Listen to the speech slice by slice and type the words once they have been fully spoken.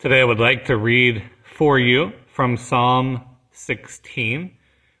Today I would like to read for you from Psalm 16,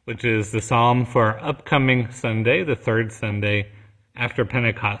 which is the psalm for upcoming Sunday, the third Sunday after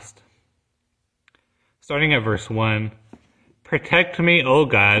Pentecost. Starting at verse 1, "Protect me, O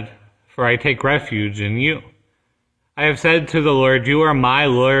God, for I take refuge in you. I have said to the Lord, you are my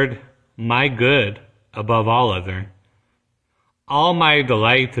Lord, my good above all other. All my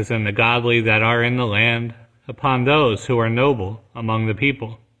delight is in the godly that are in the land, upon those who are noble among the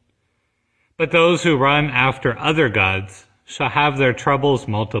people. But those who run after other gods shall have their troubles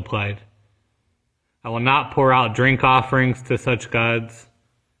multiplied. I will not pour out drink offerings to such gods,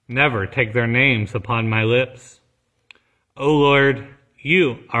 never take their names upon my lips. O Lord,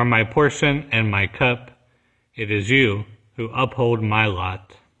 you are my portion and my cup. It is you who uphold my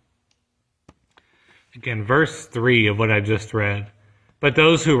lot." Again, verse 3 of what I just read. But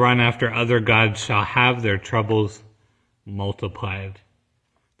those who run after other gods shall have their troubles multiplied.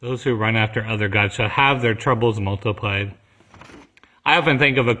 Those who run after other gods shall have their troubles multiplied. I often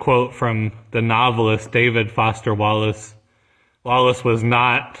think of a quote from the novelist David Foster Wallace. Wallace was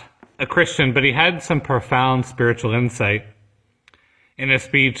not a Christian, but he had some profound spiritual insight. In a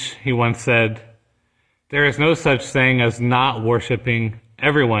speech, he once said, "There is no such thing as not worshiping.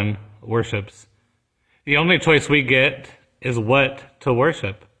 Everyone worships. The only choice we get is what to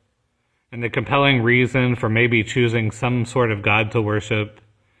worship. And the compelling reason for maybe choosing some sort of God to worship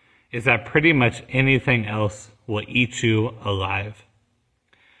is that pretty much anything else will eat you alive."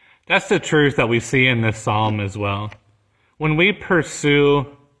 That's the truth that we see in this psalm as well. When we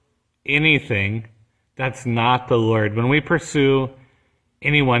pursue anything that's not the Lord, when we pursue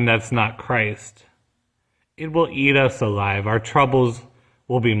anyone that's not Christ, it will eat us alive. Our troubles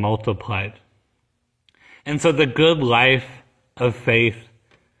will be multiplied. And so the good life of faith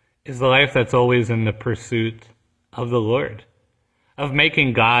is the life that's always in the pursuit of the Lord, of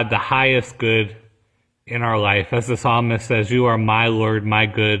making God the highest good in our life. As the psalmist says, you are my Lord, my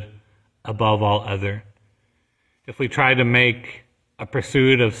good above all other. If we try to make a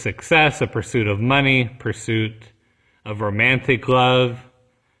pursuit of success, a pursuit of money, pursuit of romantic love,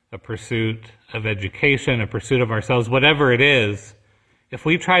 a pursuit of education, a pursuit of ourselves, whatever it is, if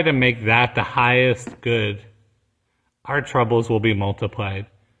we try to make that the highest good, our troubles will be multiplied.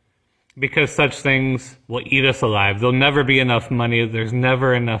 Because such things will eat us alive. There'll never be enough money. There's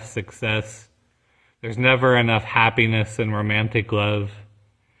never enough success. There's never enough happiness and romantic love.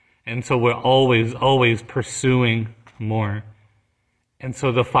 And so we're always pursuing more. And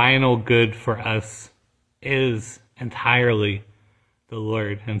so the final good for us is entirely the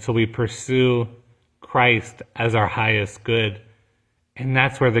Lord. And so we pursue Christ as our highest good. And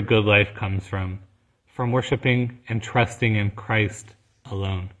that's where the good life comes from worshiping and trusting in Christ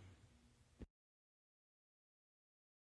alone.